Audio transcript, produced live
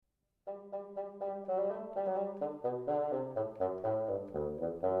Welcome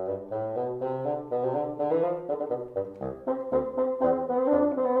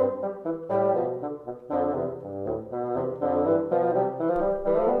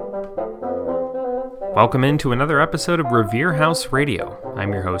into another episode of Revere House Radio.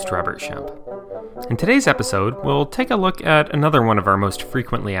 I'm your host, Robert Schempp. In today's episode, we'll take a look at another one of our most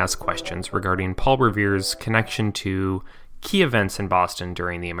frequently asked questions regarding Paul Revere's connection to key events in Boston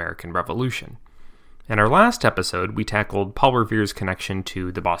during the American Revolution. In our last episode, we tackled Paul Revere's connection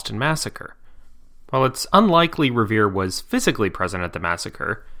to the Boston Massacre. While it's unlikely Revere was physically present at the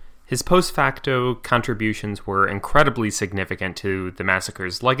massacre, his post facto contributions were incredibly significant to the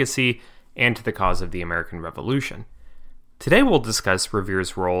massacre's legacy and to the cause of the American Revolution. Today we'll discuss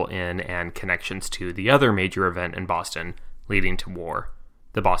Revere's role in and connections to the other major event in Boston leading to war,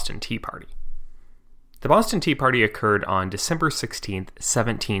 the Boston Tea Party. The Boston Tea Party occurred on December 16,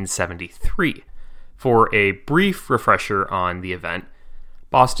 1773. For a brief refresher on the event,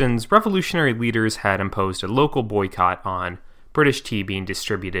 Boston's revolutionary leaders had imposed a local boycott on British tea being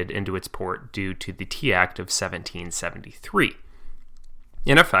distributed into its port due to the Tea Act of 1773.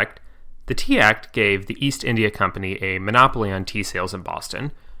 In effect, the Tea Act gave the East India Company a monopoly on tea sales in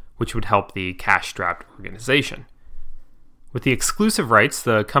Boston, which would help the cash-strapped organization. With the exclusive rights,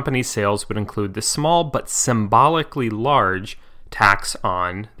 the company's sales would include the small but symbolically large tax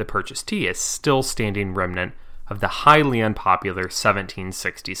on the purchased tea, a still standing remnant of the highly unpopular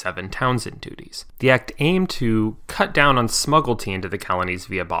 1767 Townshend duties. The act aimed to cut down on smuggled tea into the colonies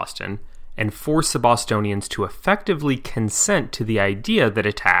via Boston and force the Bostonians to effectively consent to the idea that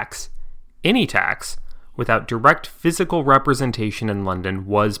a tax, any tax, without direct physical representation in London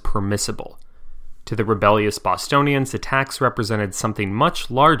was permissible. To the rebellious Bostonians, the tax represented something much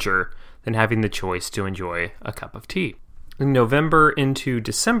larger than having the choice to enjoy a cup of tea. In November into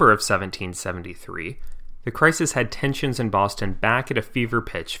December of 1773, the crisis had tensions in Boston back at a fever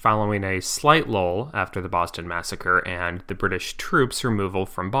pitch following a slight lull after the Boston Massacre and the British troops' removal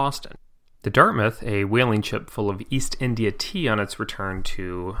from Boston. The Dartmouth, a whaling ship full of East India tea on its return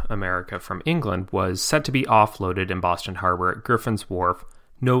to America from England, was set to be offloaded in Boston Harbor at Griffin's Wharf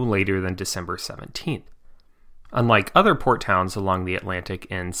no later than December 17th. Unlike other port towns along the Atlantic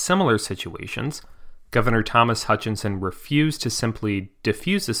in similar situations, Governor Thomas Hutchinson refused to simply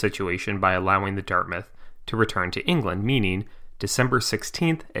defuse the situation by allowing the Dartmouth to return to England, meaning December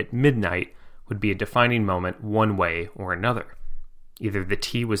 16th at midnight would be a defining moment one way or another. Either the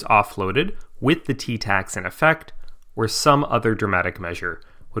tea was offloaded with the tea tax in effect, or some other dramatic measure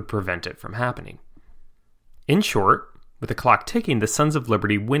would prevent it from happening. In short, with the clock ticking, the Sons of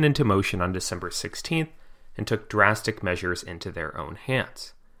Liberty went into motion on December 16th and took drastic measures into their own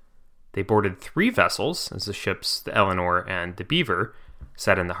hands. They boarded 3 vessels, as the ships the Eleanor and the Beaver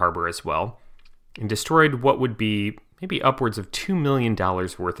sat in the harbor as well, and destroyed what would be maybe upwards of $2 million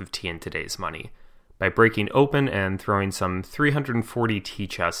worth of tea in today's money, by breaking open and throwing some 340 tea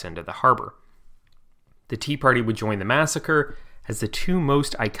chests into the harbor. The Tea Party would join the massacre as the 2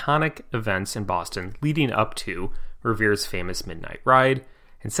 most iconic events in Boston leading up to Revere's famous Midnight Ride,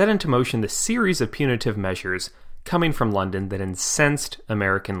 and set into motion the series of punitive measures coming from London that incensed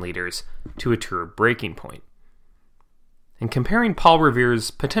American leaders to a true breaking point. In comparing Paul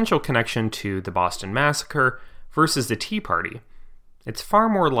Revere's potential connection to the Boston Massacre versus the Tea Party, it's far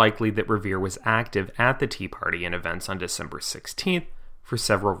more likely that Revere was active at the Tea Party and events on December 16th for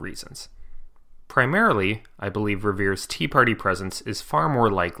several reasons. Primarily, I believe Revere's Tea Party presence is far more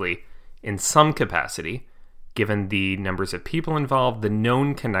likely in some capacity, given the numbers of people involved, the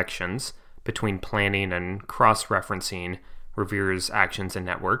known connections between planning and cross-referencing Revere's actions and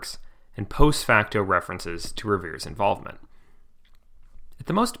networks, and post facto references to Revere's involvement. At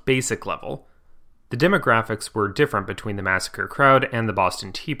the most basic level, the demographics were different between the massacre crowd and the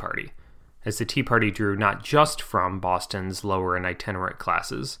Boston Tea Party, as the Tea Party drew not just from Boston's lower and itinerant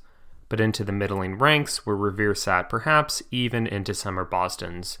classes, but into the middling ranks where Revere sat, perhaps even into some of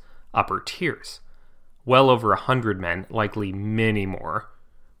Boston's upper tiers. Well over 100 men, likely many more,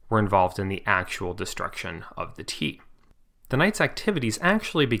 were involved in the actual destruction of the tea. The night's activities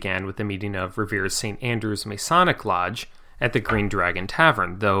actually began with the meeting of Revere's St. Andrew's Masonic Lodge at the Green Dragon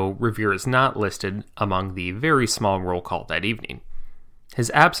Tavern, though Revere is not listed among the very small roll call that evening.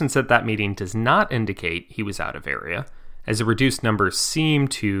 His absence at that meeting does not indicate he was out of area, as the reduced numbers seem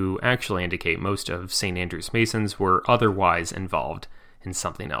to actually indicate most of St. Andrew's Masons were otherwise involved in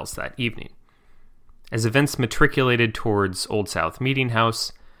something else that evening. As events matriculated towards Old South Meeting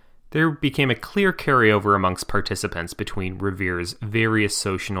House, there became a clear carryover amongst participants between Revere's various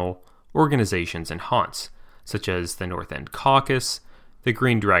social organizations and haunts, such as the North End Caucus, the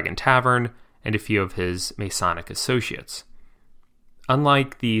Green Dragon Tavern, and a few of his Masonic associates.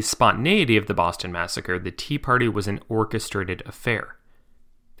 Unlike the spontaneity of the Boston Massacre, the Tea Party was an orchestrated affair.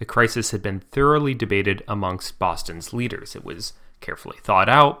 The crisis had been thoroughly debated amongst Boston's leaders. It was carefully thought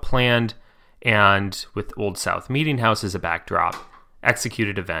out, planned, and, with Old South Meeting House as a backdrop,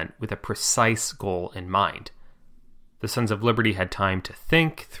 executed event with a precise goal in mind. The Sons of Liberty had time to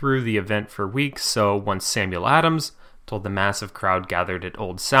think through the event for weeks, so once Samuel Adams told the massive crowd gathered at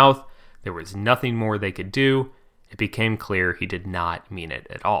Old South there was nothing more they could do, it became clear he did not mean it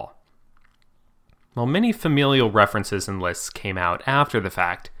at all. While many familial references and lists came out after the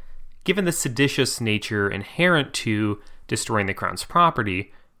fact, given the seditious nature inherent to destroying the Crown's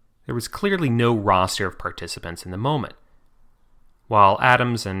property, there was clearly no roster of participants in the moment. While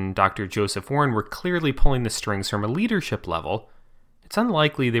Adams and Dr. Joseph Warren were clearly pulling the strings from a leadership level, it's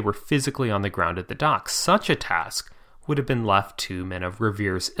unlikely they were physically on the ground at the docks. Such a task would have been left to men of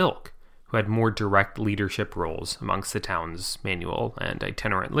Revere's ilk, who had more direct leadership roles amongst the town's manual and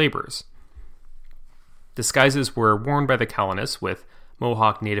itinerant laborers. Disguises were worn by the colonists with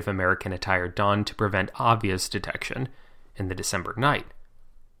Mohawk Native American attire donned to prevent obvious detection in the December night.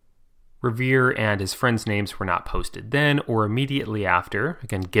 Revere and his friends' names were not posted then or immediately after,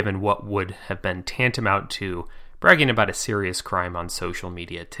 again given what would have been tantamount to bragging about a serious crime on social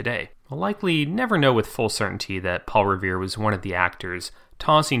media today. We'll likely never know with full certainty that Paul Revere was one of the actors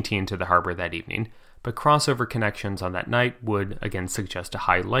tossing tea into the harbor that evening, but crossover connections on that night would again suggest a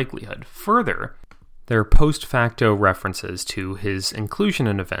high likelihood. Further, there are post-facto references to his inclusion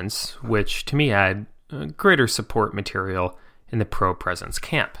in events, which to me add greater support material in the pro-presence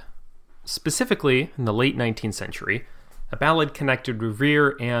camp. Specifically, in the late 19th century, a ballad connected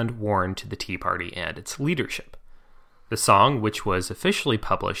Revere and Warren to the Tea Party and its leadership. The song, which was officially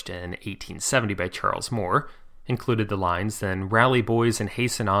published in 1870 by Charles Moore, included the lines, "Then rally boys and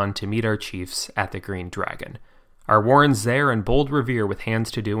hasten on to meet our chiefs at the Green Dragon. Our Warren's there and bold Revere with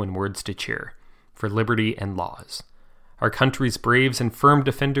hands to do and words to cheer, for liberty and laws. Our country's braves and firm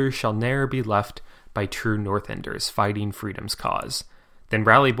defenders shall ne'er be left by true Northenders fighting freedom's cause. Then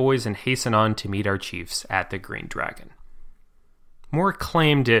rally boys and hasten on to meet our chiefs at the Green Dragon." Moore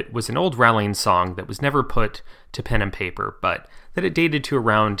claimed it was an old rallying song that was never put to pen and paper, but that it dated to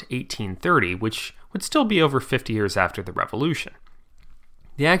around 1830, which would still be over 50 years after the Revolution.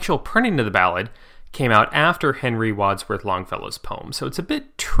 The actual printing of the ballad came out after Henry Wadsworth Longfellow's poem, so it's a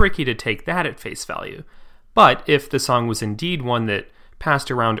bit tricky to take that at face value. But if the song was indeed one that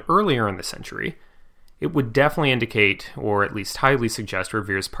passed around earlier in the century, it would definitely indicate, or at least highly suggest,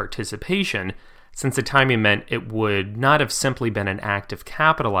 Revere's participation, since the timing meant it would not have simply been an act of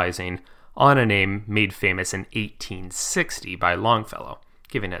capitalizing on a name made famous in 1860 by Longfellow,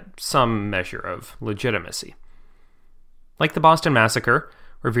 giving it some measure of legitimacy. Like the Boston Massacre,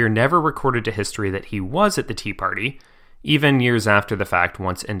 Revere never recorded to history that he was at the Tea Party, even years after the fact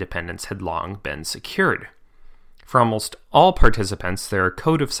once independence had long been secured. For almost all participants, their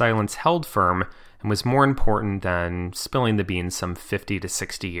code of silence held firm and was more important than spilling the beans some 50 to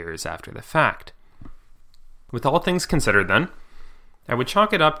 60 years after the fact. With all things considered, then, I would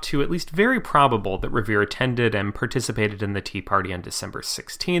chalk it up to at least very probable that Revere attended and participated in the Tea Party on December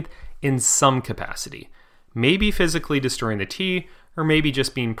 16th in some capacity, maybe physically destroying the tea, or maybe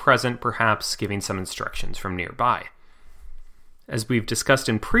just being present, perhaps giving some instructions from nearby. As we've discussed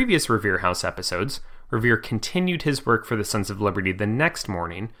in previous Revere House episodes, Revere continued his work for the Sons of Liberty the next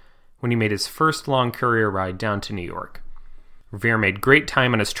morning when he made his first long courier ride down to New York. Revere made great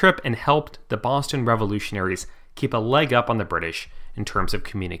time on his trip and helped the Boston revolutionaries keep a leg up on the British in terms of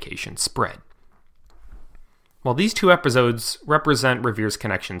communication spread. While these two episodes represent Revere's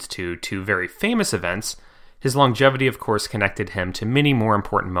connections to two very famous events, his longevity, of course, connected him to many more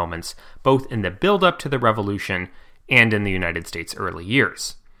important moments, both in the build-up to the Revolution and in the United States' early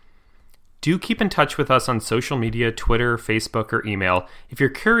years. Do keep in touch with us on social media, Twitter, Facebook, or email if you're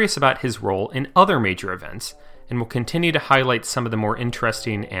curious about his role in other major events, and we'll continue to highlight some of the more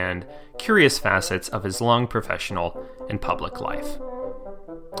interesting and curious facets of his long professional and public life.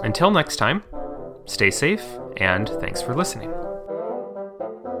 Until next time, stay safe, and thanks for listening.